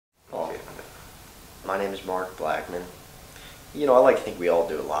My name is Mark Blackman. I like to think we all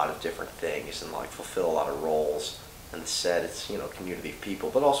do a lot of different things and like fulfill a lot of roles. And the set, it's, a community of people,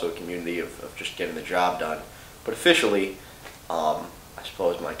 but also a community of just getting the job done. But officially, I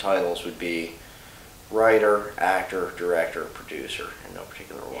suppose my titles would be writer, actor, director, producer, in no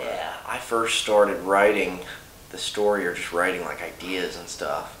particular order. Yeah, I first started writing the story, or just writing like ideas and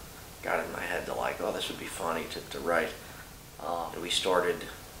stuff. Got it in my head to like, oh, this would be funny to write. We started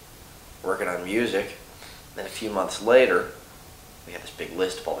working on music. Then a few months later, we had this big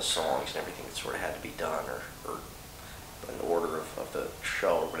list of all the songs and everything that sort of had to be done, or in the order of the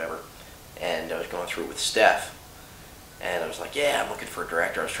show or whatever. And I was going through it with Steph. And I was like, yeah, I'm looking for a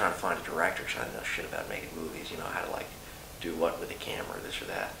director. I was trying to find a director because I didn't know shit about making movies, how to like do what with a camera, this or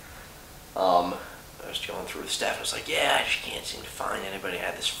that. I was going through with Steph. I was like, yeah, I just can't seem to find anybody. I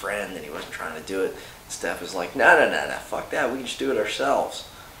had this friend and he wasn't trying to do it. Steph was like, no, fuck that. We can just do it ourselves.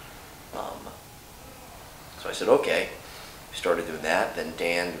 So I said, okay. We started doing that. Then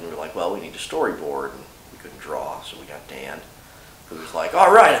Dan, and we were like, well, we need a storyboard. And we couldn't draw, so we got Dan, who was like,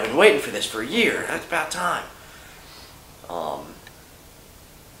 all right, I've been waiting for this for a year. That's about time.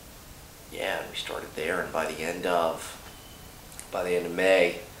 Yeah, and we started there, and by the end of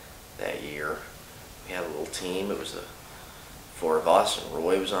May that year, we had a little team. It was the four of us, and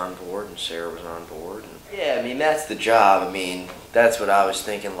Roy was on board, and Sarah was on board. And yeah, that's the job. That's what I was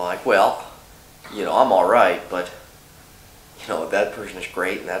thinking, like, well, I'm all right, but, that person is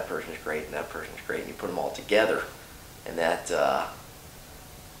great, and that person is great, and that person is great, and you put them all together, and that,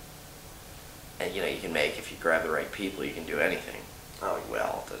 and, you can make, if you grab the right people, you can do anything. Oh,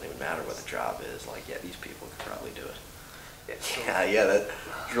 well, it doesn't even matter what the job is. Like, yeah, these people could probably do it. Yeah, that's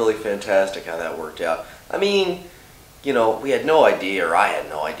really fantastic how that worked out. We had no idea, or I had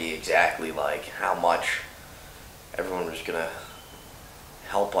no idea exactly, like, how much everyone was going to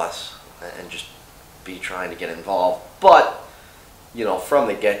help us and just be trying to get involved. But, from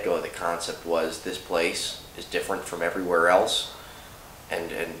the get-go, the concept was this place is different from everywhere else, and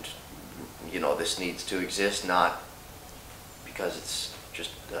this needs to exist, not because it's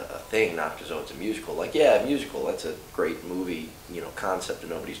just a thing, not because, oh, it's a musical. Like, yeah, a musical, that's a great movie, concept that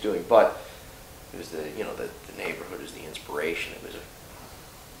nobody's doing, but it was the neighborhood is the inspiration. It was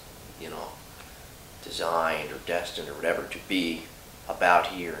designed or destined or whatever to be about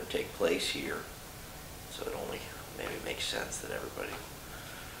here and take place here. So it only maybe makes sense that everybody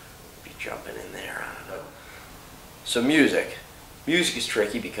would be jumping in there. I don't know. So music is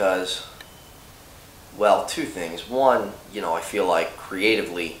tricky because, well, two things. One, I feel like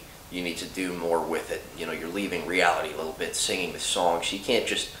creatively you need to do more with it. You're leaving reality a little bit, singing the songs. You can't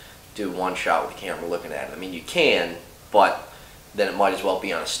just do one shot with the camera looking at it. You can, but then it might as well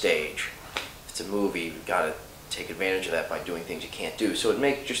be on a stage. If it's a movie, you've got to take advantage of that by doing things you can't do. So it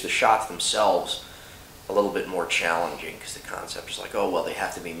makes just the shots themselves a little bit more challenging, because the concept is like, oh, well, they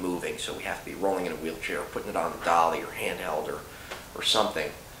have to be moving, so we have to be rolling in a wheelchair, or putting it on the dolly, or handheld, or something.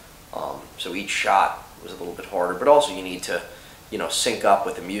 So each shot was a little bit harder, but also you need to, sync up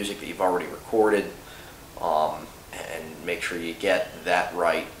with the music that you've already recorded, and make sure you get that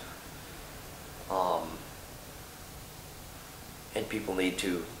right. And people need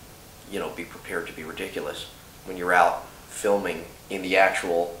to, be prepared to be ridiculous. When you're out filming in the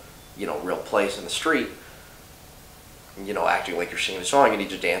actual, real place in the street, acting like you're singing a song, you need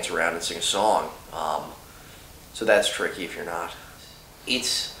to dance around and sing a song. So that's tricky if you're not.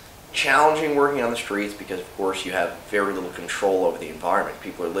 It's challenging working on the streets because, of course, you have very little control over the environment.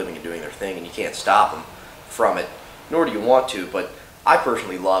 People are living and doing their thing, and you can't stop them from it, nor do you want to, but I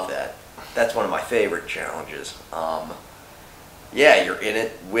personally love that. That's one of my favorite challenges. Yeah, you're in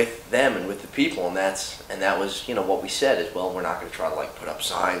it with them and with the people, and that was, what we said is, well, we're not going to try to, like, put up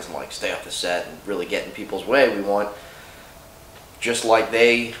signs and, like, stay off the set and really get in people's way. We want, just like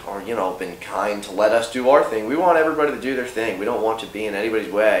they are, been kind to let us do our thing, we want everybody to do their thing. We don't want to be in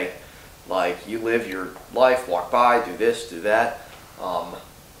anybody's way. Like, you live your life, walk by, do this, do that.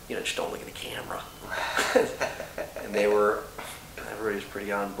 Just don't look at the camera. And everybody's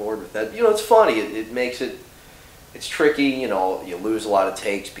pretty on board with that. It's funny. It makes it, it's tricky. You lose a lot of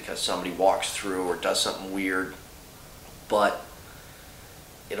takes because somebody walks through or does something weird. But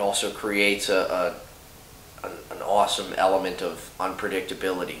it also creates an awesome element of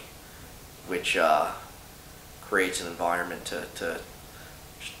unpredictability, which creates an environment to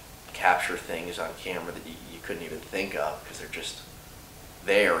capture things on camera that you couldn't even think of, because they're just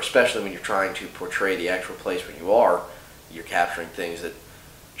there, especially when you're trying to portray the actual place when you're capturing things that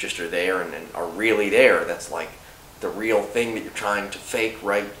just are there and are really there. That's like the real thing that you're trying to fake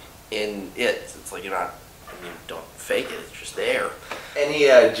right in it. It's like you're not, you don't fake it, it's just there. Any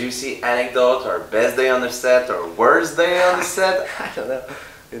juicy anecdote or best day on the set or worst day on the set? I don't know.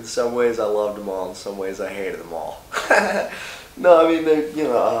 In some ways I loved them all, in some ways I hated them all. No, I mean, you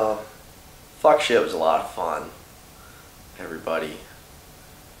know, fuck shit was a lot of fun. Everybody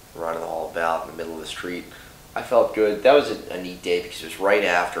running all about in the middle of the street. I felt good. That was a neat day because it was right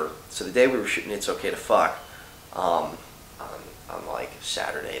after. So the day we were shooting It's Okay to Fuck, on like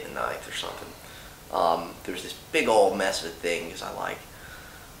Saturday the 9th or something, there was this big old mess of a thing because I like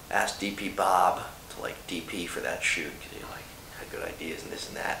asked DP Bob to like DP for that shoot because he like had good ideas and this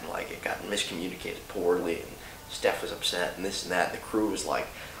and that, and like it got miscommunicated poorly and Steph was upset and this and that, and the crew was like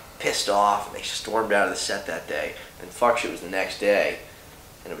pissed off and they stormed out of the set that day. And fuck shit was the next day,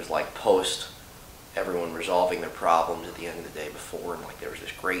 and it was like post everyone resolving their problems at the end of the day before, and like there was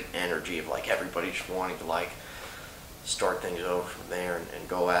this great energy of like everybody just wanting to like start things over from there and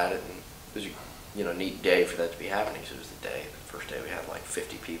go at it, and it was a, you know, neat day for that to be happening. So it was the day, the first day we had like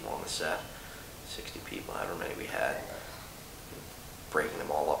 50 people on the set, 60 people, however many we had, breaking them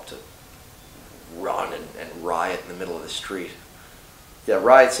all up to run and riot in the middle of the street. Yeah,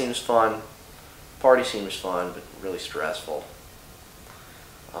 riot scene was fun, party scene was fun, but really stressful.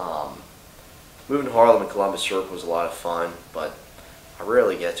 Moving to Harlem and Columbus Circle was a lot of fun, but I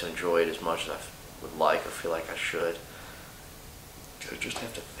rarely get to enjoy it as much as I would like or feel like I should. I just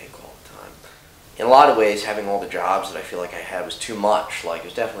have to think all the time. In a lot of ways, having all the jobs that I feel like I had was too much. Like, it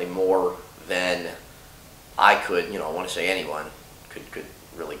was definitely more than I could, you know, I want to say anyone could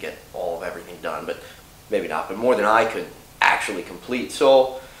really get all of everything done, but maybe not, but more than I could actually complete.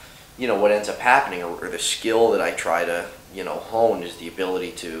 So, you know, what ends up happening, or the skill that I try to, you know, hone, is the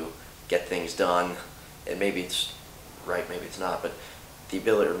ability to get things done. And maybe it's right, maybe it's not, but the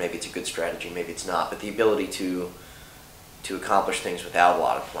ability, or maybe it's a good strategy, maybe it's not, but the ability to accomplish things without a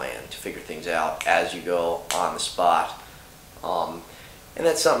lot of plan, to figure things out as you go on the spot. And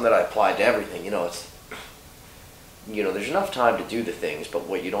that's something that I applied to everything. You know, it's, you know, there's enough time to do the things, but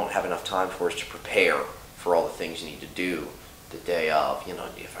what you don't have enough time for is to prepare for all the things you need to do the day of. You know,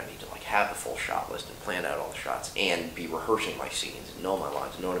 if I need to like have the full shot list and plan out all the shots and be rehearsing my scenes and know my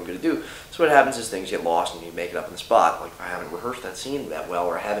lines and know what I'm going to do. So what happens is things get lost and you make it up in the spot. Like if I haven't rehearsed that scene that well,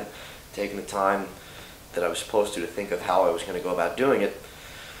 or I haven't taken the time that I was supposed to think of how I was going to go about doing it,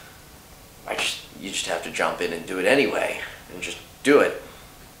 you just have to jump in and do it anyway, and just do it.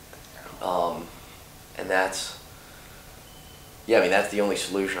 And that's, yeah, I mean, that's the only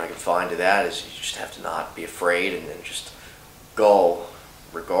solution I can find to that, is you just have to not be afraid and then just go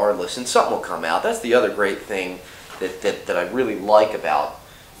regardless, and something will come out. That's the other great thing that I really like about,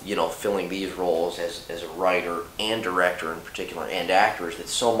 you know, filling these roles as a writer and director in particular, and actor, is that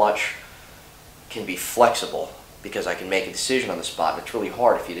so much can be flexible, because I can make a decision on the spot. And it's really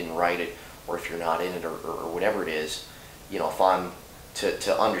hard if you didn't write it, or if you're not in it, or whatever it is. You know, if I'm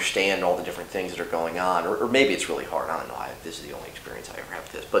to understand all the different things that are going on, or maybe it's really hard, I don't know, this is the only experience I ever have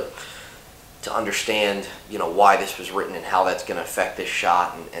with this, but to understand, you know, why this was written and how that's going to affect this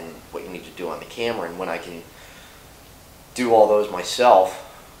shot, and what you need to do on the camera. And when I can do all those myself,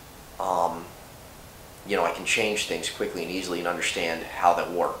 you know, I can change things quickly and easily and understand how they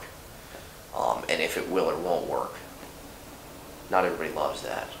work, and if it will or won't work. Not everybody loves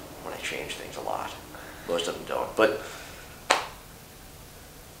that when I change things a lot. Most of them don't, but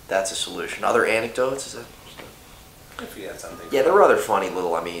that's a solution. Other anecdotes? Is that? If you had something. Yeah, there were other funny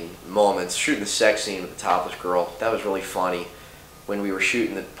little, I mean, moments. Shooting the sex scene with the topless girl, that was really funny. When we were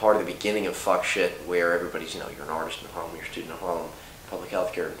shooting the part of the beginning of Fuck Shit, where everybody's, you know, you're an artist in Harlem, you're a student in Harlem, public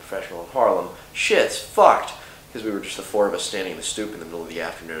health care professional in Harlem, shit's fucked. Because we were just the four of us standing in the stoop in the middle of the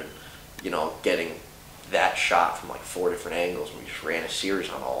afternoon, you know, getting that shot from like 4 different angles, and we just ran a series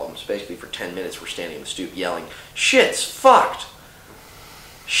on all of them. So basically for 10 minutes we're standing in the stoop yelling, "Shit's fucked!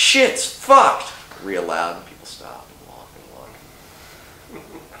 Shit's fucked!" real loud, and people stop and walk and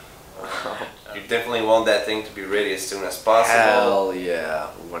look. You definitely want that thing to be ready as soon as possible. Hell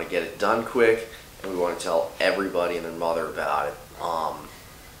yeah. We want to get it done quick, and we want to tell everybody and their mother about it.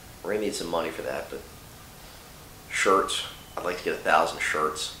 We're going to need some money for that, but shirts. I'd like to get 1,000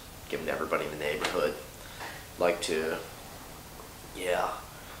 shirts, give them to everybody in the neighborhood. Like to, yeah,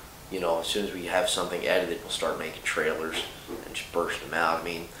 you know, as soon as we have something edited, we'll start making trailers and just burst them out. I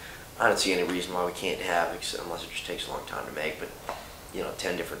mean, I don't see any reason why we can't have, unless it just takes a long time to make, but, you know,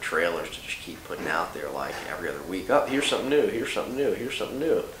 10 different trailers to just keep putting out there, like every other week. Oh, here's something new, here's something new, here's something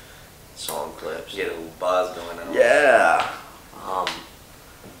new. Song clips. Get a little buzz going on. Yeah.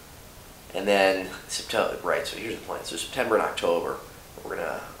 And then September, right, so here's the plan. So September and October, we're going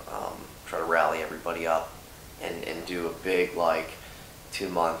to try to rally everybody up and do a big, like,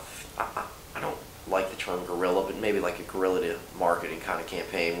 2-month, I don't like the term guerrilla, but maybe like a guerrilla marketing kind of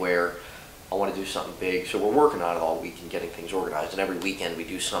campaign where I want to do something big. So we're working on it all week and getting things organized. And every weekend we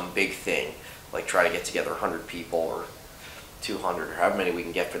do some big thing, like try to get together 100 people or 200 or however many we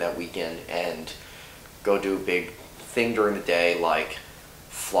can get for that weekend, and go do a big thing during the day, like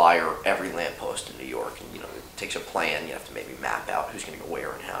flyer every lamppost in New York. And it takes a plan. You have to maybe map out who's going to go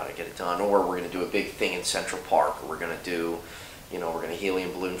where and how to get it done. Or we're going to do a big thing in Central Park, or we're going to do, we're going to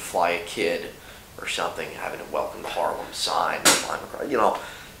helium balloon fly a kid or something, having a welcome to Harlem sign,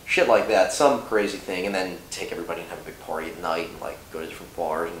 shit like that, some crazy thing, and then take everybody and have a big party at night and like go to different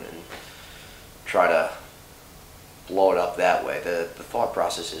bars and try to blow it up that way. The thought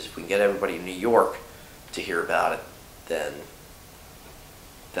process is if we can get everybody in New York to hear about it, then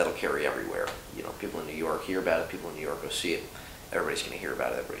that'll carry everywhere. People in New York hear about it, people in New York go see it, everybody's going to hear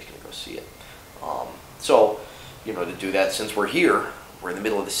about it, everybody's going to go see it. So, to do that, since we're here, we're in the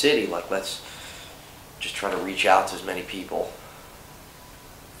middle of the city, like let's just try to reach out to as many people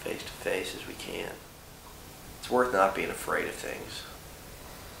face to face as we can. It's worth not being afraid of things.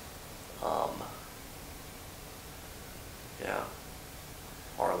 Yeah,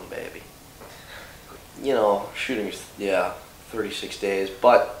 Harlem, baby. Shootings, 36 days,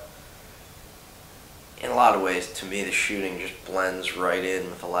 but in a lot of ways, to me, the shooting just blends right in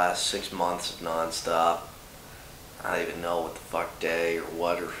with the last 6 months of nonstop. I don't even know what the fuck day or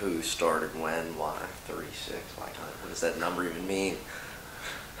what or who started when, why, 36, what does that number even mean?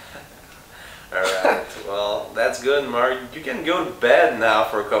 Alright, well, that's good, Mark. You can go to bed now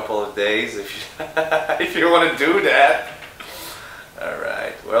for a couple of days if you, if you want to do that.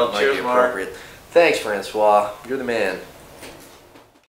 Alright, well, cheers, Mark. Thanks, Francois. You're the man.